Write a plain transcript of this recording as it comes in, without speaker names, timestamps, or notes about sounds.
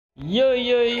Yo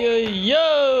yo yo yo.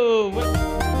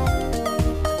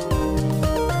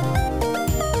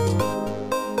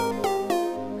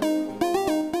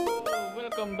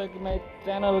 Welcome back to my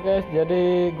channel guys.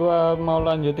 Jadi gua mau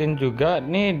lanjutin juga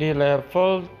nih di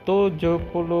level 77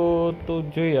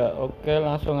 ya. Oke,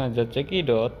 langsung aja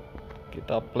cekidot.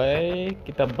 Kita play,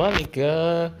 kita balik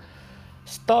ke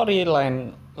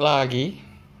storyline lagi.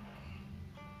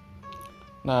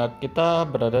 Nah, kita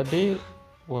berada di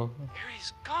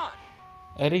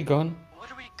Eri gone.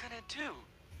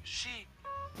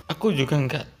 Aku juga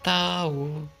nggak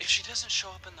tahu.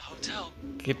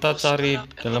 Kita cari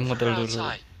dalam hotel dulu.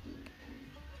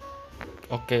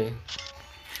 Oke.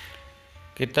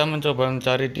 Kita mencoba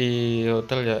mencari di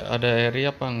hotel ya. Ada Eri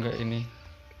apa enggak ini?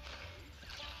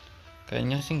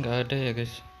 Kayaknya sih nggak ada ya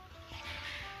guys.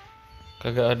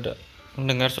 Kagak ada.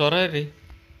 Mendengar suara Eri.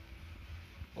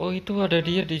 Oh, itu ada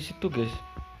dia di situ guys.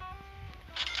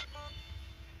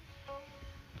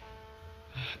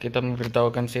 Kita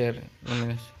memberitahukan si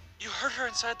Luminous. You heard her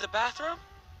inside the bathroom?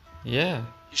 Yeah.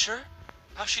 You sure?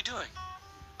 How's she doing?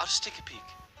 I'll just take a peek.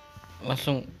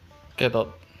 Langsung get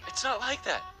out. It's not like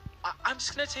that. I'm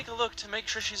just gonna take a look to make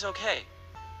sure she's okay.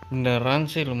 Beneran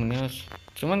sih Luminous.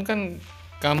 Cuman kan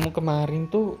kamu kemarin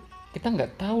tuh kita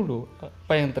nggak tahu loh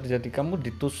apa yang terjadi. Kamu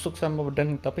ditusuk sama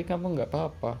pedang tapi kamu nggak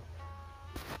apa-apa.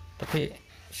 Tapi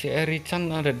si Eri-chan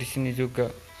ada di sini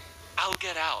juga. I'll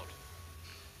get out.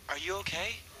 Are you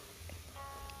okay?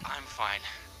 I'm fine.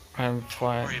 I'm Don't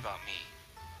fine. worry about me.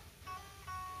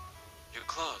 Your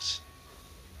clothes.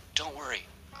 Don't worry.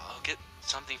 I'll get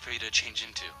something for you to change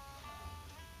into.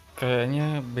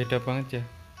 Kayaknya beda banget ya.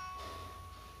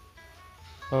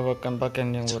 Bawakan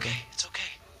pakaian yang It's baru. okay. It's okay.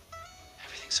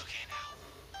 Everything's okay now.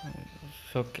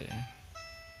 It's okay.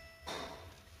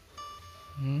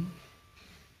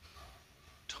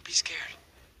 Don't be scared.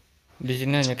 Di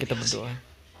sini hanya kita berdoa.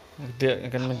 Dia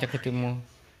akan menyakitimu.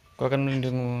 Kau akan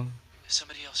melindungimu. If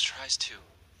somebody else tries to,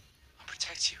 I'll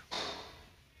protect you.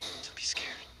 Don't be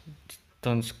scared.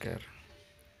 Don't scare.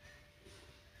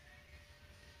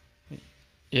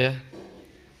 Ya,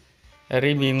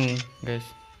 Eri bingung guys.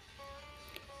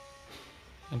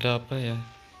 Ada apa ya?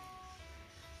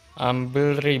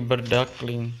 Ambil rubber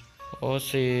duckling. Oh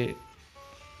si.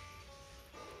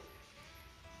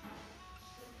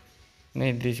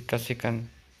 Nih dikasihkan.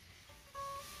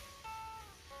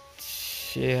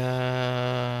 Ya.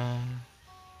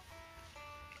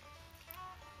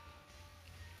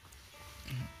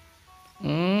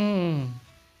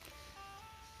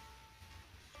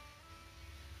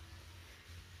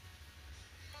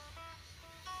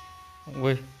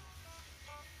 Wih.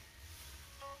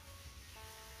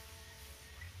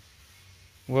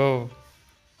 Wow.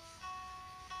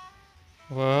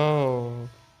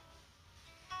 Wow.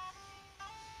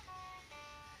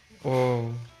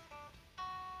 Wow.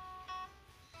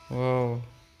 Wow.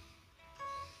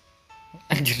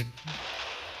 Anjir.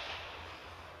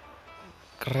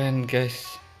 Keren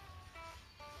guys.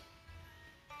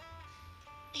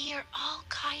 We are all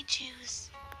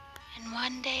kaijus, and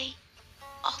one day,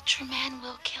 Ultraman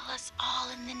will kill us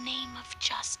all in the name of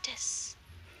justice.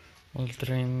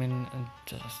 Ultraman and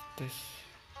Justice.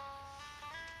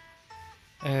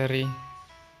 Eri.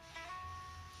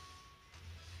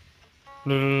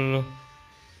 Lulu.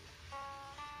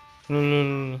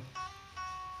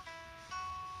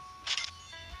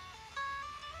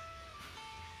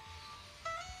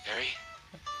 Harry?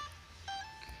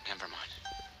 Never mind.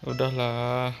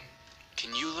 Udahlah.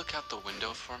 Can you look out the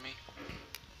window for me?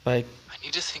 Baik. I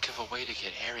need to think of a way to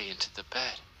get Harry into the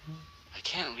bed. I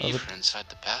can't leave her inside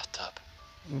the bathtub.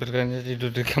 Berkanya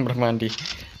tidur di kamar mandi.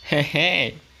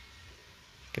 Hehe.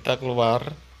 Kita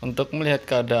keluar untuk melihat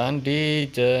keadaan di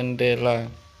jendela.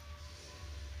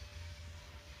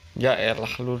 Ya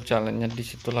elah, lu jalannya di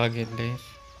situ lagi, guys.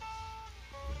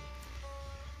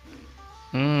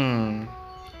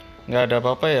 Nggak ada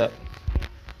apa-apa ya?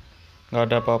 Nggak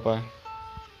ada apa-apa.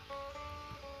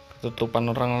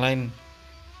 Ketutupan orang lain.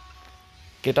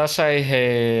 Kita say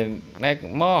hey, naik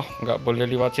moh, nggak boleh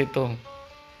lewat situ.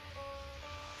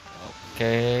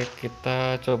 Oke,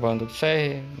 kita coba untuk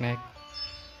say naik.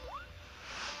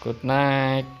 Good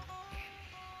night.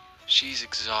 She's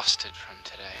exhausted from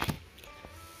today.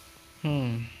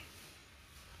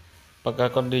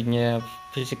 Apakah kondisinya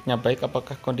fisiknya baik?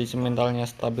 Apakah kondisi mentalnya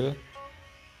stabil?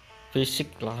 Fisik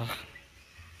lah.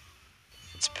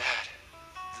 It's bad.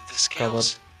 The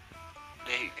scales,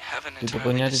 they haven't Di entirely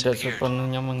tubuhnya tidak disappeared.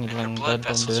 sepenuhnya menghilang dan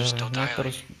darahnya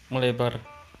terus melebar.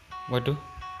 Waduh,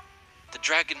 The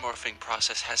dragon morphing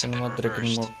process hasn't been nama dragon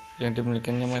reversed. morph yang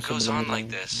dimilikinya masih belum hilang.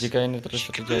 Jika ini terus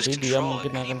terjadi, dia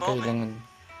mungkin akan kehilangan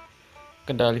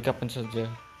kendali kapan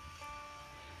saja.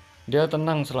 Dia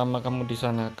tenang selama kamu di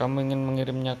sana. Kamu ingin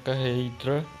mengirimnya ke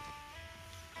Hydra.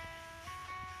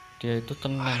 Dia itu I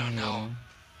tenang don't ya. know.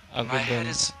 Aku My head dan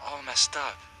is all messed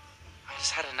up. I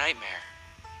just had a nightmare.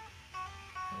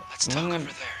 Let's talk Emang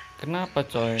over there. kenapa While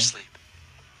coy? you're asleep.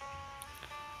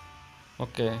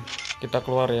 Oke, kita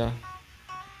keluar ya.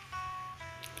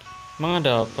 Emang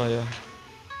ada apa ya?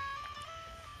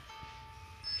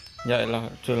 Ya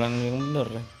elah, jalan yang bener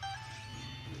ya.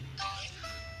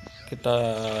 Kita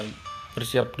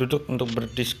bersiap duduk untuk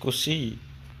berdiskusi.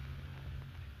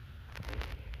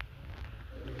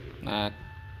 Nah,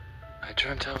 I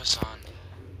dreamt I was on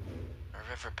a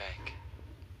riverbank.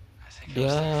 I think I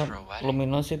was dia there for a wedding.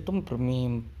 Luminous itu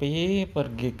bermimpi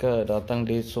pergi ke datang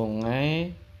di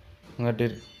sungai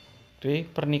menghadiri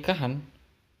pernikahan.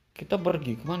 Kita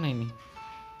pergi kemana ini?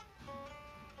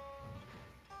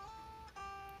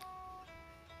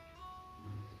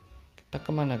 Kita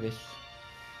kemana guys?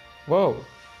 Wow,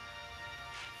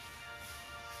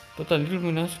 itu tadi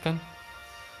Luminous kan?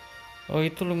 Oh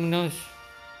itu Luminous.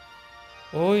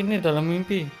 Oh ini dalam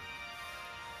mimpi.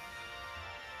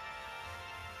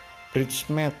 Bridge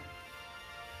mat.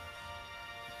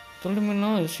 Itu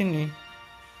Luminous ini.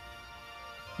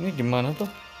 Ini di mana tuh?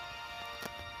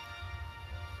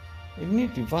 Ini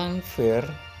di Funfair.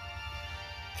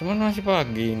 Cuman masih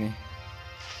pagi ini.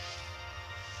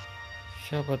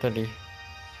 Siapa tadi?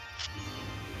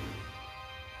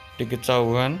 Di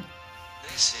kejauhan.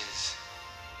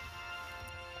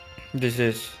 This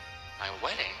is My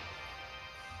wedding?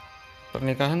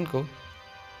 pernikahanku.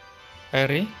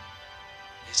 Eri.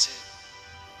 Is it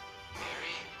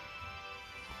Mary?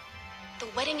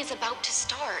 The wedding is about to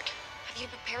start. Have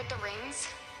you prepared the rings?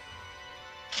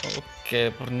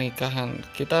 Oke, pernikahan.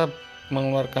 Kita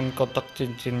mengeluarkan kotak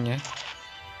cincinnya.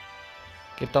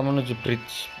 Kita menuju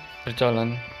bridge,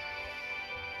 berjalan.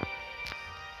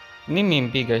 Ini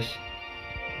mimpi, guys.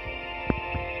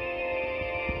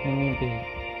 Ini mimpi.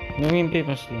 Ini mimpi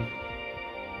pasti.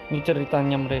 Ini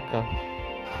ceritanya mereka.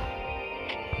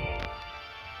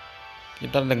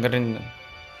 Kita dengerin.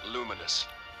 Luminous,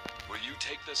 will you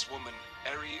take this woman,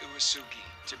 Eri Uesugi,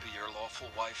 to be your lawful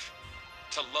wife?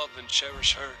 To love and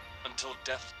cherish her until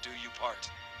death do you part?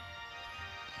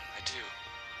 I do.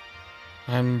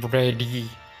 I'm ready.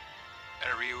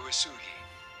 Eri Uesugi,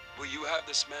 will you have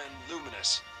this man,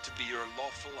 Luminous, to be your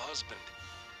lawful husband?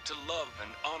 To love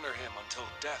and honor him until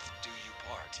death do you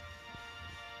part?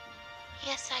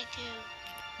 Yes, I do.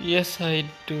 Yes, I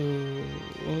do.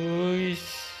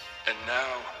 Uish. And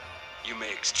now, you may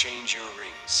exchange your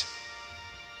rings.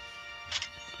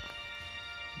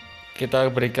 Kita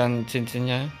berikan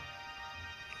cincinnya.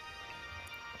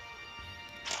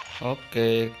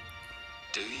 Oke.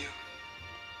 Do you?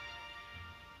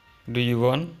 Do you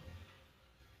want?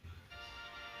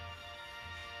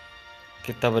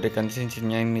 Kita berikan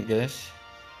cincinnya ini, guys.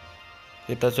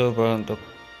 Kita coba untuk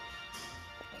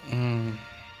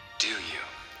Do you?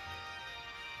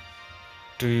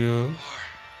 do you? Or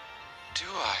do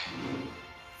I?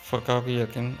 For kamu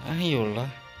yakin? Ayolah.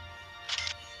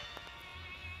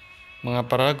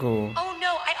 Mengapa ragu? Oh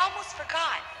no, I almost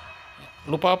forgot.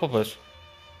 Lupa apa, bos?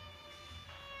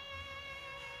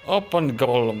 Open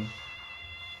golem.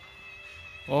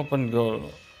 Open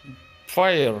goal.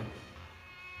 Fire.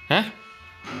 Hah?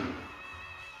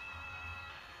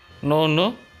 No,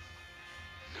 no.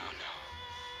 No, no.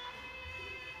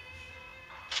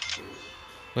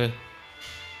 Weh.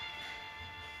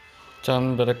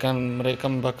 Jangan biarkan mereka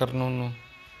membakar Nono.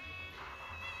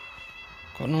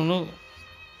 Kok Nono?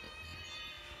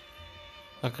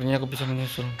 Akhirnya aku bisa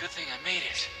menyusul. Good thing I made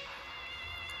it.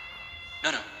 No,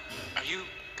 no. Are you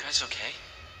guys okay?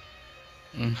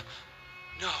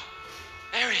 No.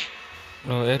 Eri!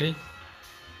 Loh, Eri?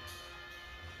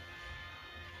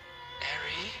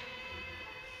 Eri?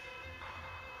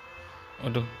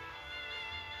 Aduh.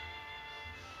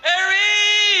 Eri!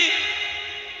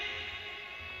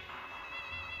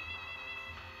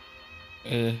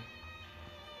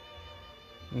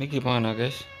 Ini gimana,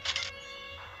 guys?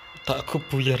 Takku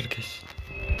buyar, guys.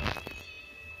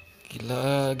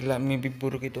 Gila, gila mimpi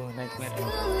buruk itu, nightmare.